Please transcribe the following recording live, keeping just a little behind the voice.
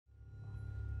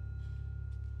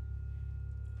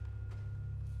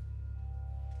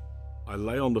I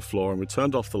lay on the floor and we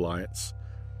turned off the lights,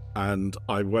 and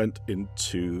I went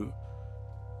into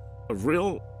a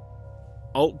real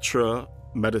ultra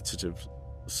meditative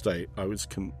state. I was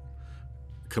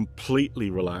completely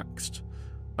relaxed,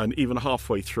 and even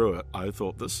halfway through it, I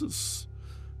thought, this is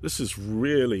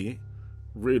really,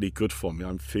 really good for me.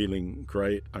 I'm feeling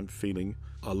great. I'm feeling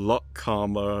a lot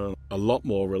calmer, a lot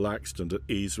more relaxed and at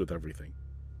ease with everything.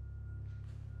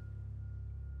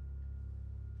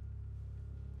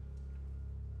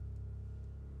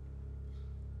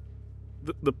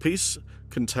 The piece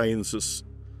contains this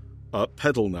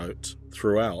pedal note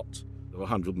throughout of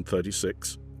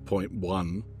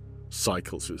 136.1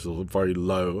 cycles, which is a very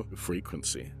low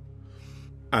frequency.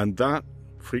 And that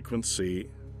frequency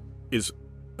is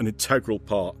an integral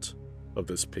part of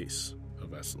this piece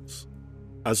of essence.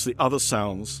 As the other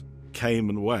sounds came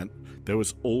and went, there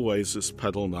was always this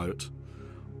pedal note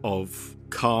of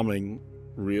calming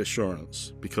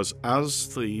reassurance, because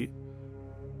as the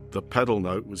pedal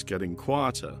note was getting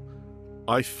quieter,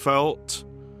 I felt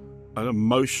an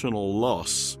emotional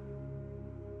loss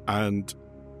and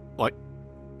like,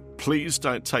 please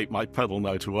don't take my pedal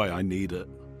note away, I need it.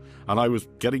 And I was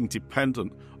getting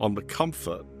dependent on the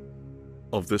comfort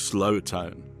of this low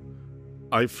tone.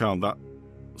 I found that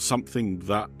something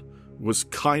that was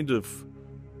kind of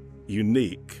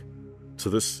unique to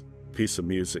this piece of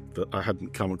music that I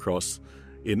hadn't come across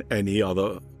in any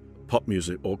other pop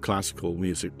music or classical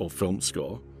music or film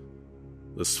score.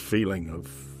 This feeling of,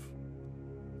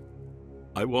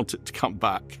 I want it to come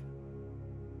back.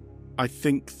 I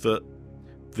think that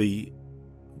the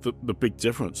big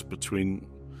difference between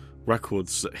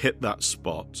records that hit that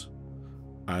spot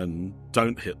and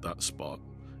don't hit that spot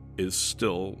is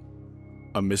still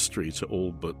a mystery to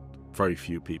all but very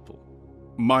few people.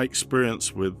 My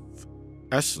experience with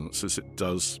Essence is it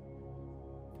does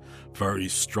very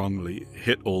strongly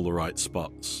hit all the right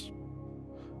spots,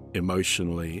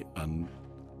 emotionally and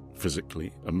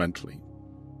physically and mentally.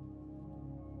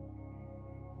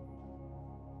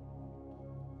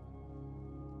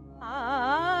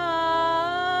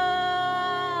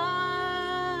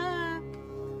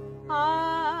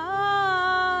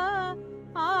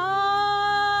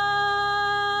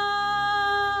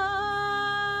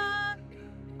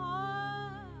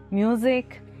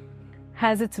 Music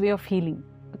has its way of healing,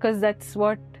 because that's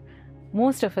what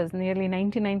most of us, nearly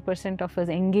 99% of us,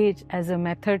 engage as a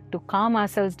method to calm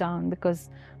ourselves down, because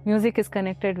music is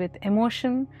connected with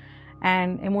emotion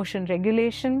and emotion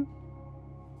regulation.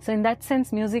 So in that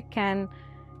sense, music can,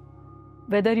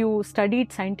 whether you study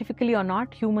it scientifically or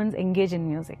not, humans engage in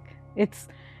music. It's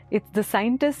the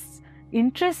scientists'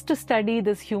 interest to study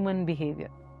this human behavior,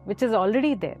 which is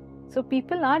already there. So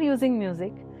people are using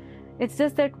music. It's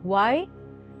just that why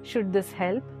should this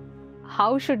help?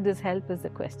 How should this help is the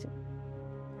question.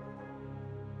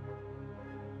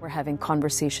 We're having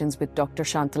conversations with Dr.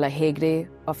 Shantala Hegde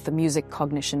of the Music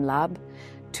Cognition Lab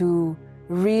to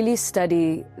really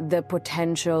study the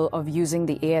potential of using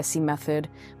the ASE method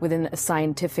within a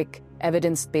scientific,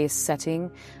 evidence-based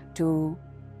setting to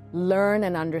learn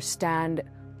and understand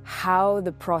how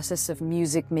the process of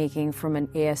music making from an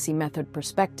ASE method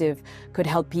perspective could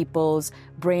help people's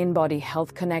brain-body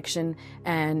health connection.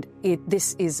 And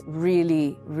this is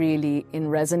really, really in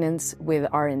resonance with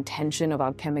our intention of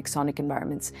Alchemic Sonic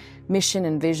Environment's mission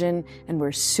and vision. And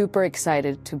we're super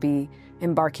excited to be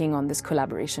embarking on this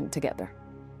collaboration together.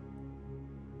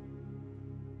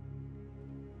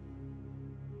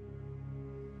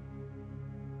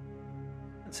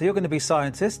 So you're going to be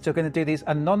scientists, you're going to do these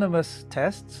anonymous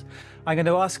tests. I'm going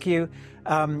to ask you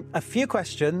a few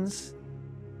questions.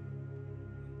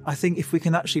 I think if we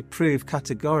can actually prove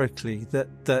categorically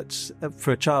that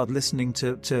for a child listening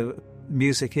to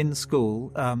music in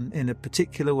school in a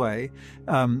particular way,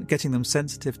 getting them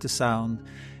sensitive to sound,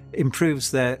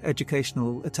 improves their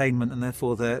educational attainment and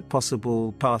therefore their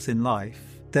possible path in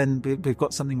life, then we've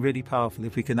got something really powerful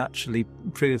if we can actually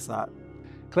prove that.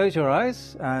 Close your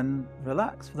eyes and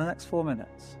relax for the next 4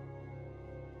 minutes.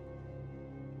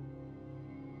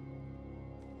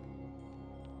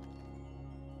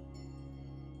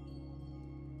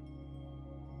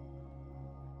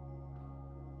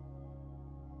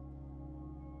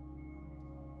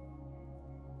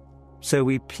 So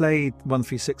we played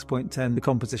 136.10, the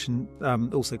composition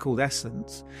also called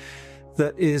Essence,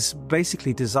 that is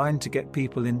basically designed to get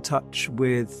people in touch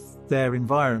with their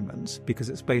environment, because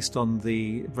it's based on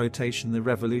the rotation, the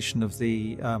revolution of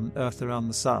the Earth around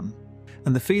the Sun.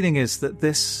 And the feeling is that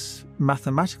this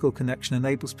mathematical connection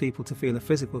enables people to feel a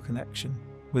physical connection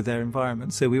with their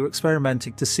environment. So we were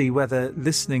experimenting to see whether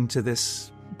listening to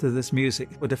this music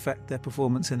would affect their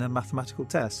performance in a mathematical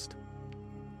test.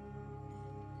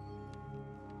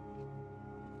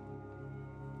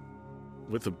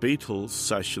 with the Beatles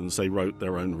sessions, they wrote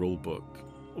their own rule book.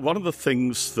 One of the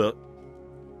things that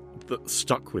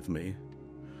stuck with me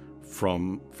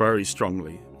very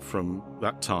strongly from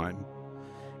that time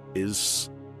is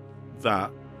that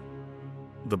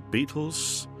the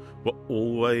Beatles were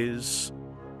always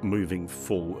moving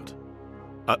forward.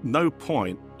 At no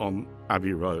point on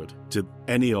Abbey Road did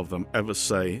any of them ever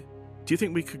say, do you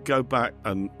think we could go back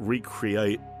and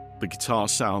recreate the guitar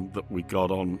sound that we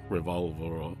got on Revolver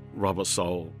or Rubber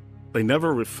Soul? They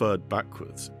never referred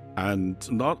backwards. And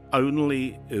not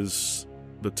only is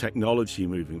the technology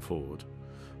moving forward,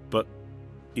 but,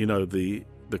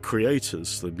 the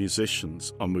creators, the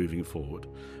musicians are moving forward,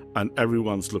 and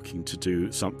everyone's looking to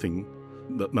do something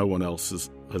that no one else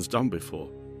has done before.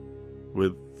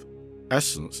 With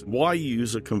Essence, why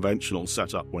use a conventional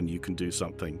setup when you can do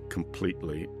something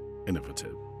completely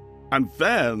innovative? And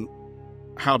then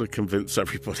how to convince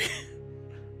everybody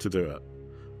to do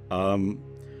it.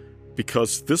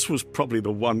 Because this was probably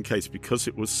the one case, because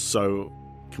it was so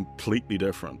completely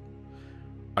different,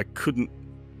 I couldn't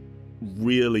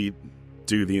really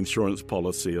do the insurance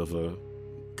policy of a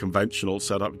conventional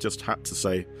setup. Just had to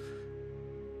say,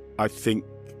 I think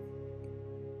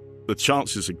the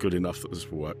chances are good enough that this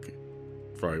will work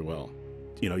very well.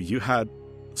 You had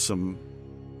some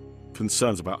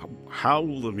concerns about how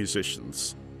will the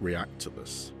musicians react to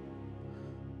this,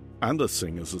 and the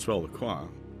singers as well, the choir.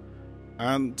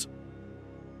 And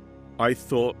I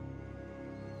thought,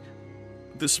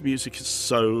 this music is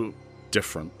so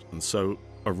different and so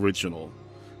original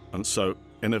and so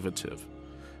innovative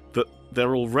that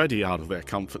they're already out of their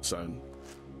comfort zone.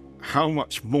 How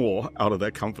much more out of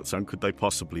their comfort zone could they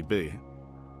possibly be?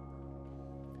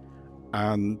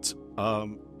 And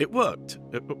it worked.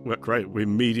 It worked great. We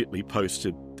immediately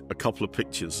posted a couple of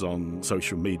pictures on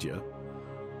social media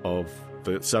of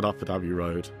the setup at Abbey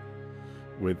Road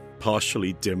with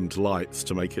partially dimmed lights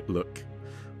to make it look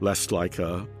less like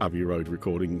a Abbey Road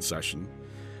recording session.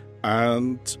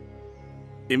 And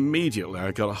immediately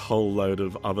I got a whole load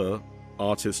of other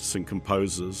artists and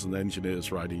composers and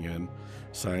engineers writing in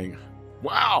saying,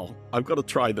 wow, I've got to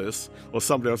try this. Or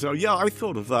somebody else, oh yeah, I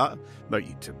thought of that. No,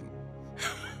 you didn't.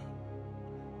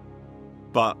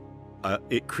 But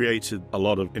it created a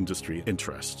lot of industry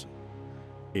interest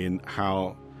in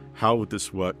how would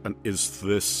this work, and is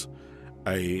this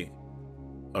a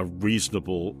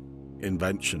reasonable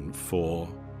invention for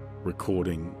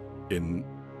recording in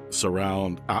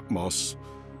surround, Atmos,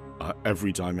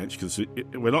 every dimension? Because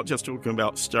we're not just talking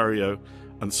about stereo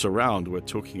and surround, we're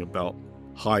talking about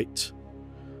height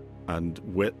and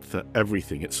width,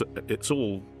 everything. It's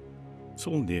all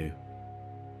new.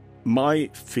 My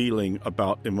feeling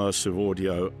about immersive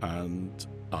audio and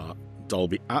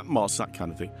Dolby Atmos, that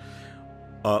kind of thing,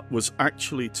 was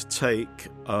actually to take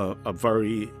a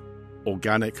very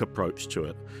organic approach to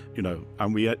it,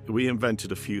 and we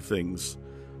invented a few things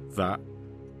that,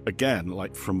 again,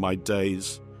 like from my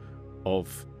days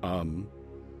of the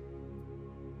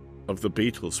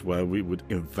Beatles, where we would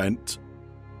invent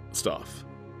stuff.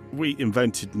 We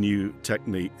invented new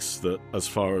techniques that, as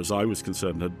far as I was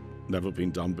concerned, had never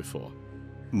been done before.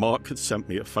 Mark had sent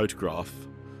me a photograph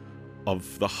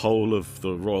of the whole of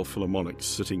the Royal Philharmonic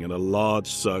sitting in a large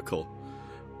circle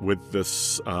with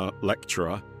this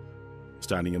lecturer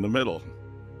standing in the middle.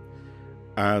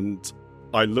 And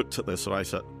I looked at this and I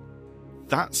said,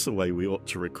 that's the way we ought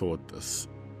to record this.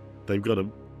 They've got to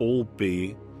all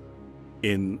be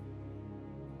in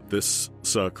this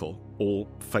circle, all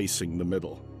facing the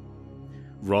middle,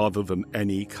 rather than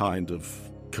any kind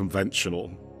of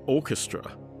conventional orchestra.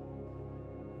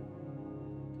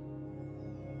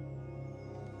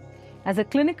 As a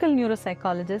clinical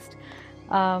neuropsychologist,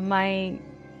 my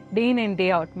day in and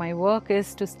day out, my work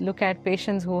is to look at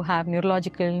patients who have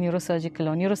neurological, neurosurgical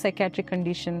or neuropsychiatric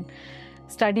condition,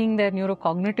 studying their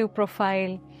neurocognitive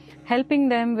profile, helping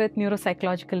them with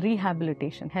neuropsychological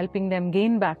rehabilitation, helping them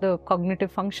gain back the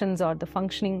cognitive functions or the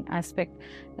functioning aspect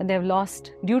that they've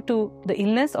lost due to the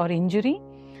illness or injury,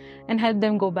 and help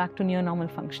them go back to near normal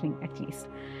functioning at least.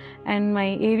 And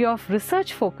my area of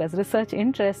research focus, research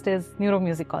interest is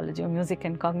neuromusicology, or music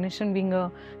and cognition, being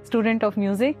a student of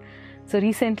music. So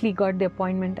recently got the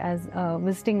appointment as a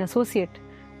visiting associate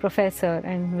professor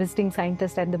and visiting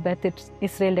scientist at the Beth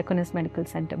Israel Deaconess Medical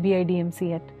Center,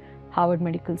 BIDMC at Harvard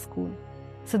Medical School.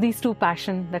 So these two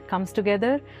passions that comes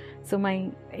together. So my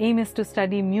aim is to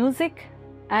study music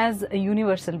as a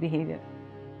universal behavior.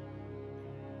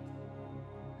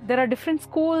 There are different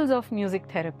schools of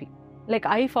music therapy. Like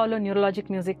I follow neurologic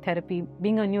music therapy,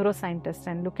 being a neuroscientist,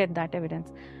 and look at that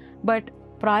evidence. But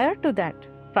prior to that,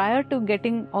 prior to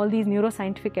getting all these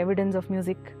neuroscientific evidence of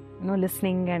music,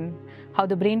 listening and how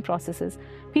the brain processes.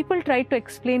 People tried to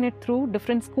explain it through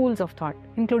different schools of thought,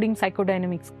 including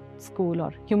psychodynamic school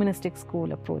or humanistic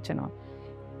school approach and all.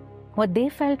 What they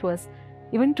felt was,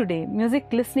 even today, music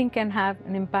listening can have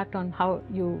an impact on how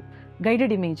you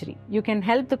guided imagery. You can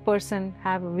help the person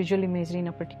have a visual imagery in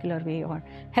a particular way, or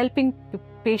helping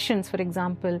patients, for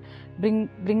example,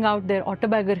 bring out their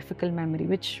autobiographical memory,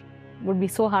 which would be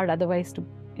so hard otherwise to,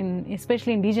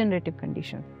 especially in degenerative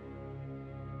conditions.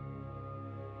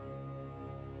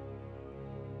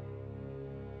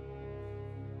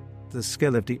 The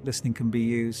skill of deep listening can be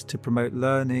used to promote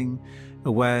learning,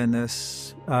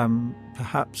 awareness,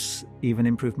 perhaps even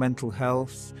improve mental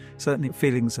health, certainly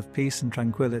feelings of peace and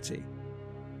tranquility.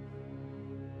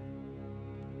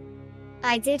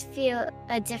 I did feel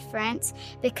a difference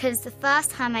because the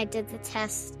first time I did the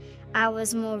test, I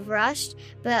was more rushed,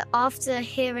 but after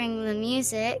hearing the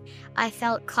music, I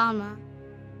felt calmer.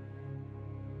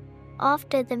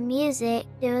 After the music,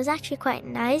 it was actually quite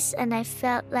nice and I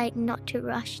felt like not too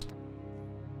rushed.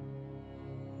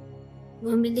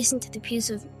 When we listened to the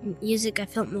piece of music, I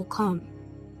felt more calm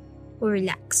or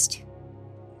relaxed.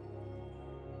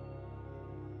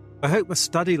 I hope a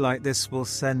study like this will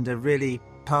send a really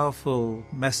powerful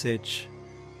message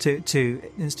to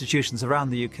institutions around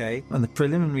the UK, and the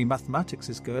preliminary mathematics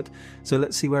is good, so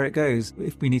let's see where it goes.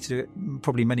 If we need to do it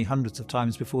probably many hundreds of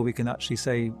times before we can actually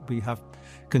say we have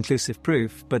conclusive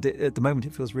proof, but at the moment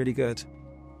it feels really good.